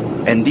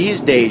 And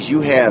these days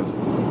you have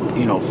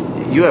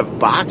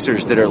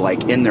boxers that are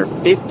like in their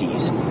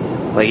 50s.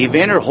 Like,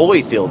 Evander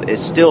Holyfield is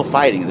still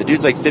fighting. The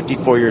dude's like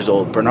 54 years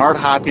old. Bernard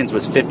Hopkins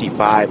was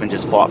 55 and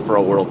just fought for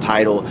a world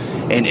title.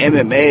 In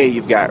MMA,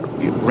 you've got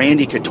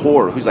Randy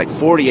Couture, who's like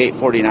 48,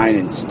 49,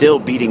 and still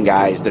beating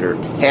guys that are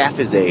half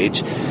his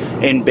age.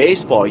 In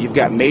baseball, you've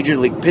got major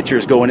league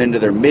pitchers going into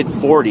their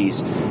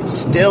mid-40s,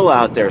 still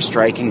out there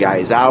striking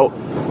guys out.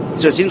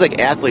 So it seems like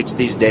athletes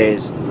these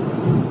days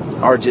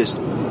are just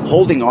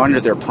holding on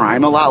to their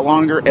prime a lot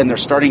longer, and they're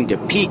starting to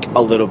peak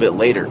a little bit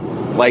later.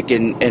 Like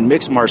in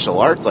mixed martial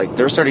arts, like,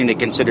 they're starting to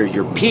consider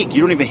your peak.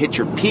 You don't even hit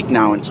your peak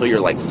now until you're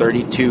like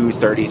 32,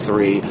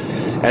 33.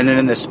 And then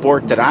in the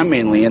sport that I'm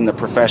mainly in, the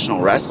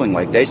professional wrestling,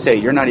 like, they say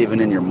you're not even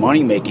in your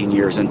money-making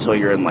years until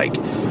you're in like,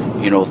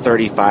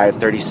 35,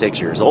 36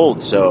 years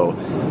old. So,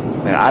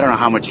 and I don't know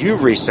how much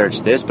you've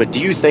researched this, but do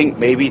you think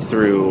maybe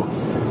through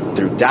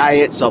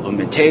diet,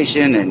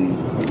 supplementation,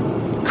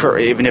 and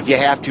even if you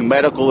have to,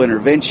 medical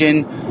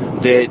intervention,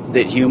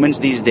 that humans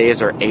these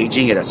days are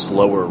aging at a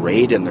slower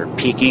rate and they're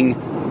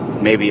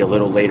peaking maybe a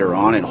little later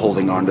on and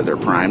holding on to their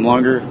prime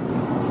longer?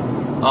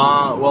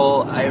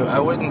 Well, I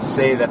wouldn't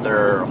say that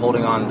they're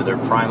holding on to their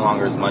prime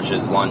longer as much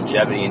as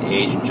longevity and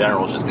age in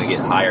general is just going to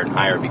get higher and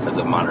higher because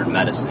of modern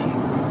medicine.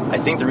 I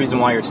think the reason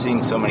why you're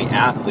seeing so many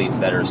athletes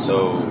that are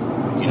so,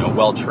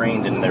 well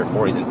trained in their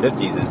 40s and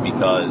 50s is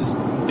because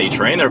they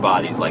train their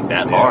bodies like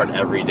that hard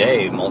every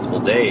day, multiple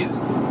days.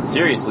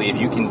 Seriously, if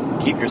you can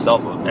keep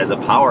yourself as a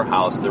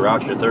powerhouse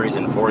throughout your 30s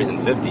and 40s and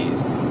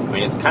 50s, I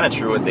mean, it's kind of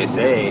true what they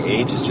say,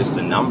 age is just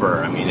a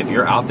number. I mean, if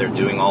you're out there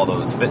doing all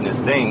those fitness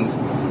things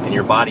and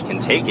your body can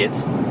take it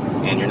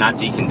and you're not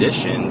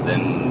deconditioned,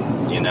 then,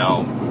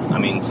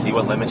 see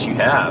what limits you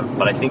have.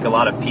 But I think a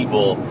lot of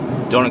people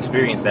don't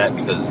experience that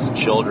because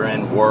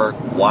children, work,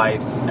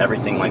 wife,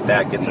 everything like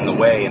that gets in the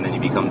way, and then you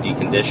become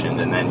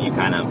deconditioned, and then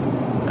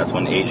that's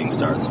when aging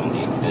starts, when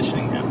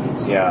deconditioning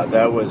happens. Yeah,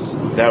 that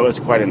was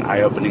quite an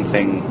eye-opening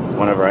thing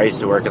whenever I used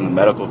to work in the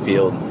medical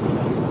field,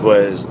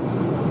 was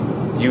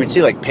you would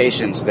see like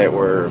patients that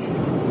were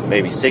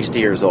maybe 60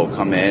 years old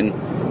come in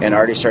and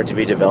already start to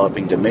be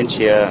developing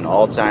dementia and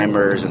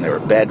Alzheimer's, and they were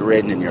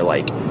bedridden, and you're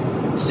like,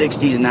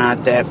 60's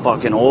not that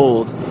fucking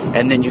old.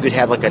 And then you could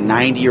have like a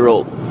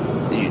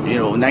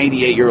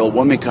 98-year-old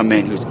woman come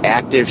in who's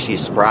active,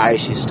 she's spry,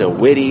 she's still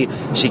witty,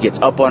 she gets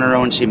up on her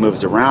own, she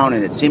moves around,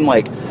 and it seemed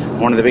like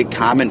one of the big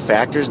common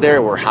factors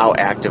there were how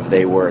active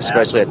they were,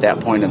 especially at that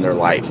point in their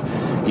life.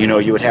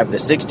 You would have the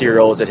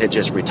 60-year-olds that had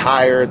just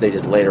retired, they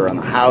just laid around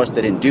the house,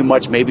 they didn't do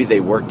much, maybe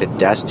they worked a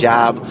desk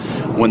job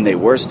when they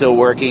were still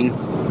working,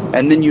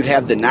 and then you'd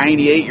have the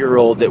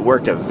 98-year-old that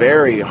worked a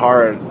very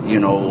hard,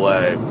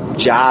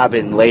 job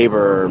in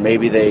labor, or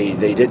maybe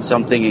they did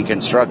something in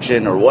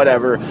construction or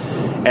whatever,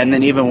 and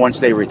then even once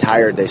they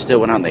retired, they still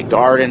went out and they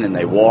gardened and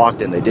they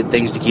walked and they did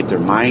things to keep their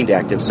mind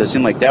active. So it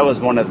seemed like that was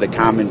one of the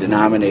common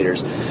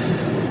denominators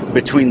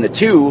between the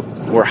two,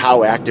 were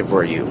how active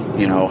were you?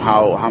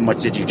 How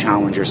much did you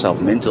challenge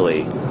yourself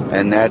mentally?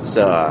 And that's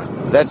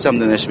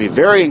something that should be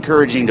very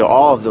encouraging to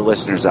all of the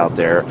listeners out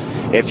there.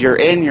 If you're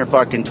in your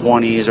fucking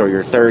 20s or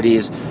your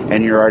 30s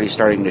and you're already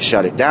starting to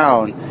shut it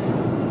down,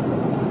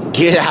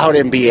 get out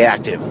and be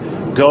active.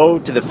 Go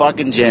to the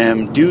fucking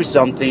gym, do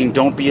something,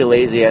 don't be a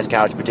lazy-ass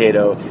couch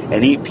potato,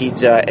 and eat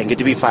pizza and get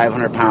to be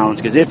 500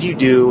 pounds, because if you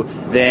do,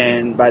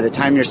 then by the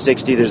time you're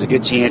 60, there's a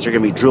good chance you're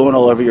going to be drooling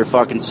all over your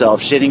fucking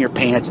self, shitting your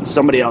pants, and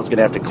somebody else is going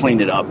to have to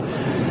clean it up.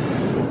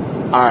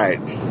 All right,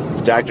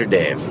 Dr.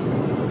 Dave,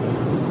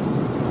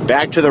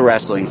 back to the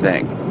wrestling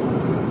thing.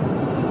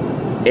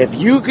 If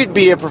you could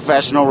be a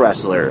professional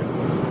wrestler,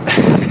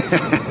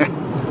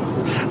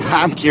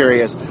 I'm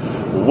curious,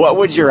 what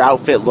would your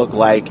outfit look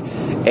like,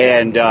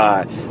 and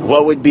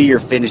what would be your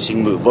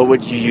finishing move? What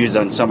would you use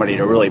on somebody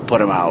to really put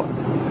them out?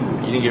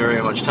 You didn't give very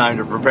much time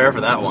to prepare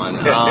for that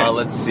one.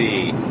 Let's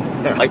see.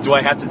 Like, do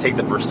I have to take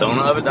the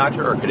persona of a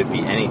doctor, or could it be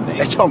anything?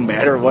 It don't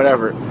matter,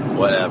 whatever.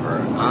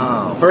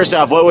 Oh. First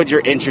off, what would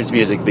your entrance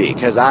music be?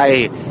 Because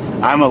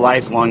I'm a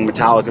lifelong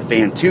Metallica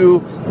fan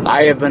too.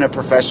 I have been a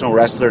professional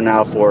wrestler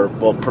now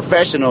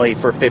professionally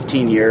for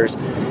 15 years,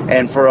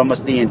 and for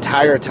almost the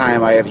entire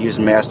time I have used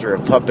Master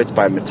of Puppets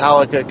by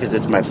Metallica because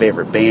it's my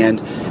favorite band,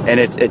 and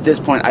it's at this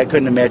point I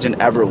couldn't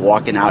imagine ever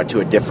walking out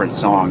to a different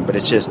song, but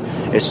it's just,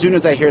 as soon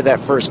as I hear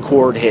that first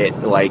chord hit,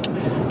 like,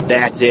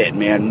 that's it,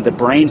 man. The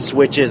brain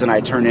switches and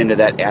I turn into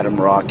that Adam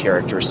Raw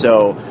character.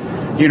 So,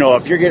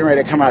 if you're getting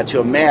ready to come out to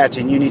a match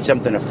and you need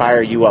something to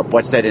fire you up,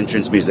 what's that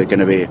entrance music going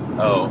to be?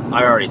 Oh,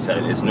 I already said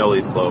it. It's No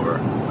Leaf Clover.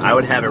 I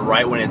would have it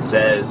right when it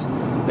says,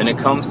 then it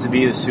comes to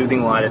be the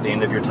soothing light at the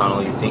end of your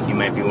tunnel. You think you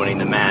might be winning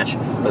the match,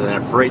 but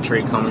then a freight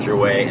train comes your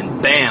way,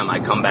 and bam, I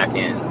come back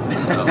in.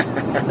 So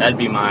that'd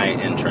be my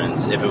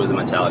entrance if it was a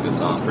Metallica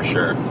song, for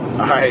sure.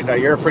 All right, now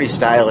you're a pretty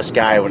stylish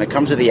guy. When it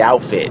comes to the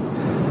outfit,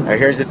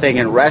 here's the thing.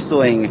 In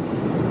wrestling,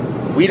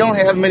 we don't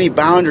have many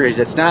boundaries.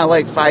 It's not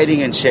like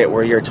fighting and shit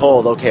where you're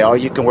told, okay, all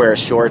you can wear is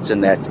shorts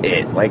and that's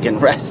it. Like in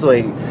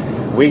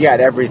wrestling, we got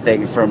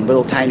everything from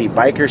little tiny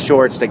biker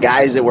shorts to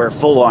guys that wear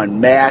full-on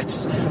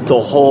masks,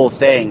 the whole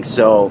thing.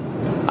 So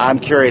I'm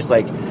curious,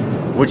 like,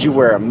 would you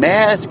wear a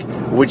mask?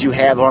 Would you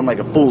have on like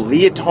a full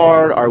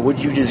leotard? Or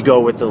would you just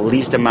go with the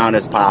least amount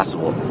as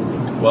possible?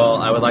 Well,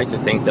 I would like to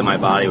think that my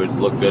body would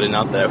look good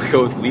enough that I would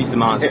go with the least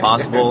amount as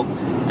possible,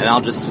 and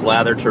I'll just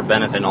slather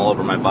Terbinafine all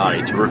over my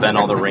body to prevent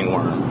all the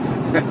ringworm.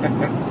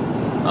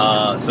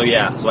 So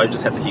I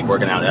just have to keep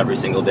working out every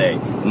single day,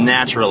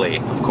 naturally,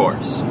 of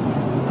course.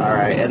 All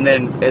right, and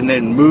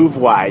then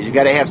move-wise, you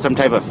got to have some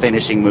type of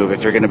finishing move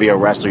if you're going to be a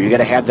wrestler. You got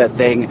to have that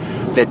thing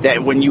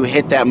that when you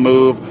hit that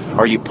move,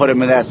 or you put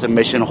them in that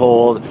submission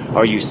hold,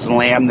 or you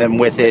slam them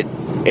with it,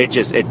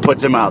 it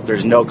puts them out.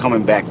 There's no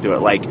coming back through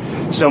it. Like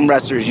some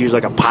wrestlers use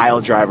like a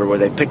pile driver where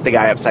they pick the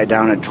guy upside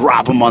down and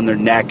drop him on their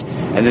neck,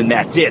 and then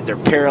that's it. They're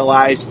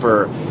paralyzed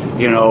for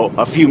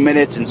a few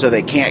minutes, and so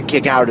they can't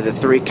kick out of the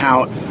 3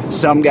 count.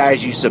 Some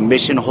guys use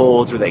submission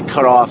holds where they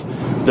cut off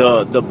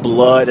the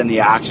blood and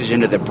the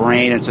oxygen to the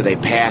brain, and so they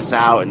pass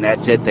out, and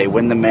that's it. They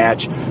win the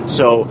match.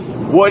 So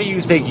what do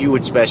you think you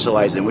would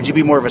specialize in? Would you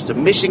be more of a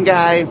submission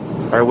guy,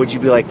 or would you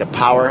be like the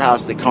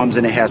powerhouse that comes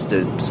in and has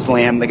to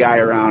slam the guy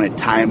around and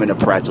tie him into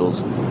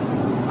pretzels?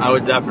 I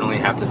would definitely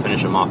have to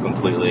finish him off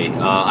completely.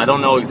 I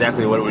don't know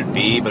exactly what it would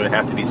be, but it would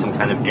have to be some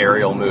kind of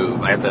aerial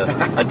move. I have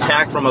to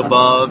attack from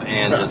above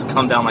and just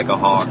come down like a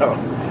hawk.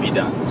 Be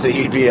done. So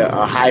you'd be a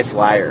high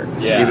flyer.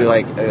 Yeah. You'd be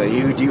like,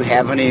 do you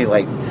have any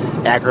like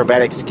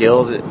acrobatic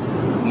skills?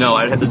 No,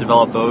 I'd have to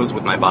develop those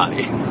with my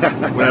body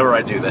whenever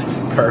I do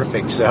this.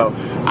 Perfect. So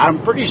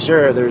I'm pretty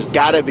sure there's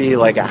got to be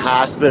like a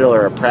hospital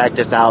or a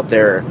practice out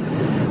there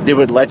that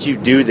would let you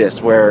do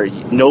this, where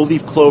no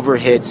leaf clover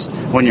hits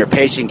when your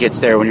patient gets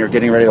there, when you're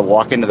getting ready to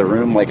walk into the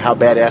room. Like, how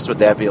badass would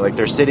that be? Like,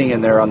 they're sitting in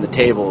there on the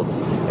table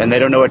and they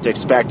don't know what to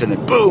expect, and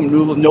then boom,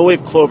 no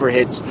leaf clover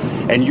hits,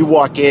 and you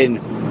walk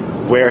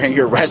in wearing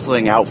your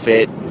wrestling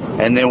outfit,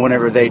 and then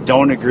whenever they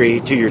don't agree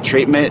to your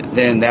treatment,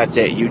 then that's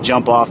it. You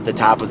jump off the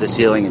top of the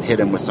ceiling and hit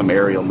them with some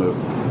aerial move.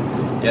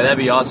 Yeah, that'd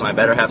be awesome. I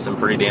better have some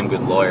pretty damn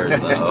good lawyers,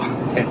 though.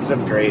 And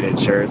some great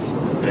insurance.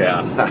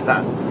 Yeah.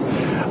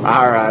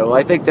 All right. Well,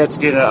 I think that's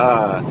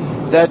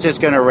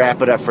just gonna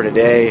wrap it up for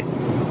today.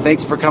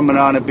 Thanks for coming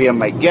on and being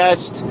my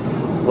guest.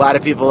 A lot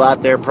of people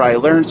out there probably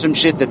learned some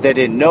shit that they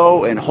didn't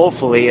know, and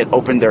hopefully it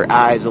opened their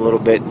eyes a little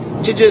bit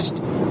to just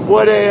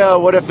what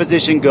a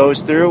physician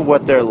goes through,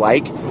 what they're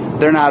like.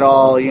 They're not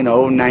all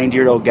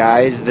 90-year-old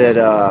guys that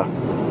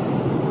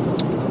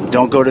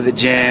don't go to the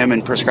gym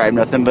and prescribe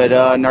nothing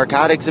but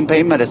narcotics and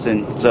pain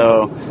medicine.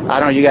 So I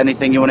don't know. You got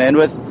anything you want to end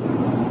with?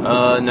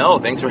 No,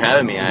 thanks for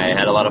having me. I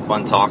had a lot of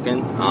fun talking.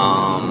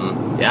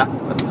 Yeah,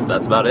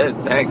 that's about it.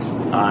 Thanks.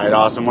 All right,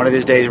 awesome. One of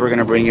these days we're going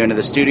to bring you into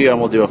the studio and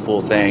we'll do a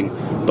full thing.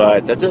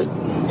 But that's it.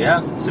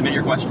 Yeah, submit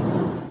your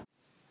questions.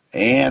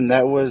 And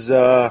that was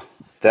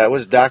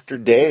Dr.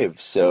 Dave.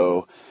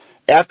 So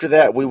after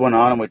that, we went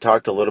on and we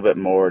talked a little bit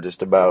more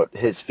just about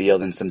his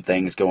field and some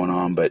things going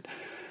on. But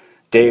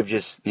Dave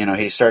just,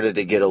 he started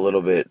to get a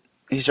little bit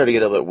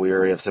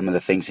weary of some of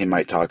the things he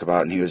might talk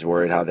about, and he was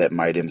worried how that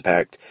might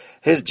impact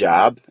his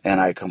job,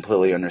 and I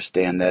completely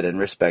understand that and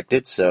respect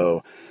it.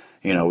 So,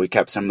 we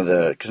kept some of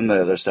the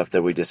other stuff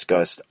that we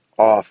discussed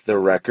off the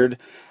record.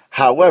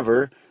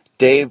 However,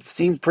 Dave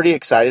seemed pretty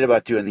excited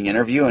about doing the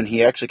interview, and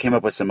he actually came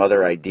up with some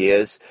other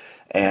ideas,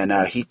 and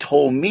he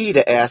told me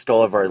to ask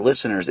all of our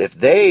listeners if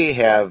they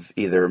have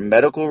either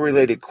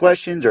medical-related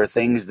questions or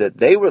things that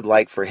they would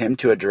like for him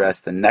to address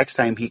the next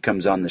time he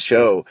comes on the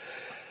show.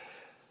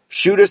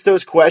 Shoot us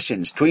those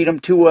questions. Tweet them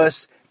to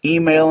us,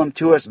 email them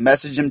to us,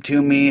 message them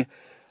to me.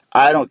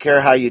 I don't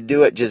care how you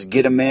do it. Just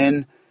get them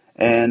in.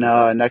 And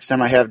next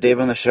time I have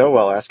Dave on the show,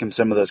 I'll ask him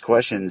some of those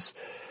questions.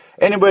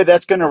 Anyway,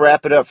 that's going to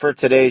wrap it up for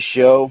today's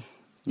show.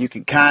 You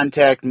can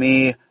contact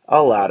me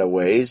a lot of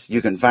ways.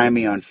 You can find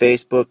me on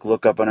Facebook.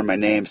 Look up under my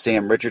name,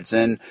 Sam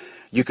Richardson.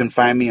 You can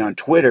find me on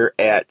Twitter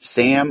at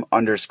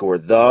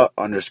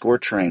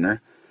Sam_the_trainer.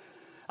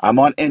 I'm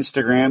on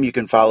Instagram. You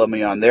can follow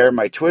me on there.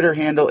 My Twitter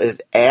handle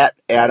is at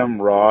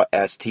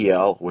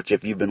AdamRawSTL, which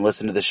if you've been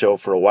listening to the show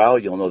for a while,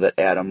 you'll know that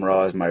Adam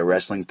Raw is my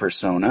wrestling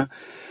persona.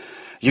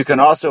 You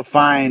can also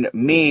find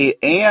me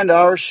and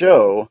our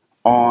show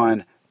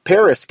on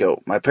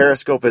Periscope. My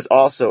Periscope is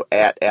also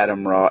at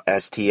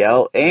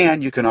AdamRawSTL,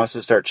 and you can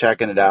also start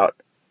checking it out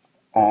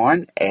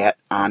on at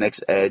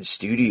Onyx Edge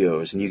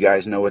Studios. And you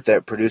guys know what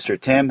that producer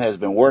Tim has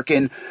been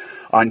working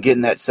on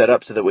getting that set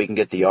up so that we can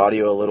get the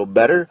audio a little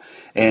better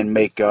and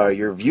make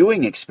your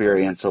viewing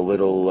experience a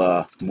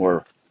little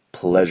more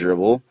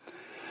pleasurable.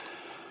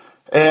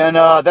 And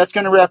that's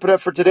going to wrap it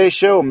up for today's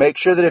show. Make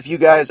sure that if you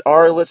guys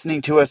are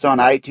listening to us on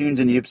iTunes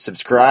and you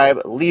subscribe,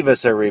 leave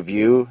us a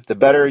review. The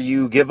better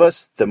you give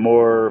us, the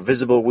more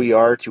visible we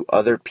are to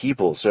other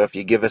people. So if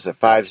you give us a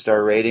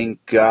 5-star rating,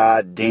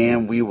 god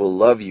damn, we will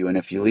love you. And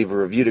if you leave a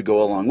review to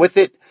go along with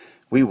it,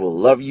 we will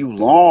love you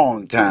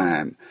long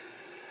time.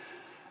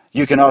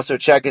 You can also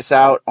check us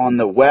out on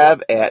the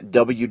web at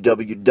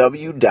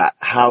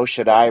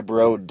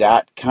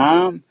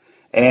www.howshouldibro.com.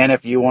 And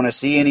if you want to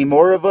see any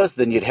more of us,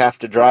 then you'd have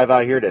to drive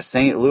out here to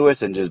St.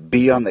 Louis and just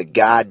be on the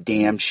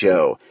goddamn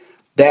show.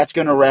 That's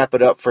going to wrap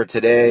it up for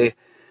today.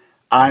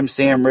 I'm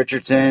Sam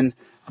Richardson.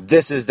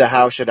 This is the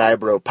How Should I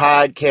Bro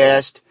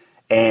podcast.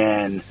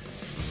 And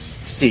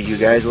see you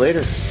guys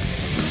later.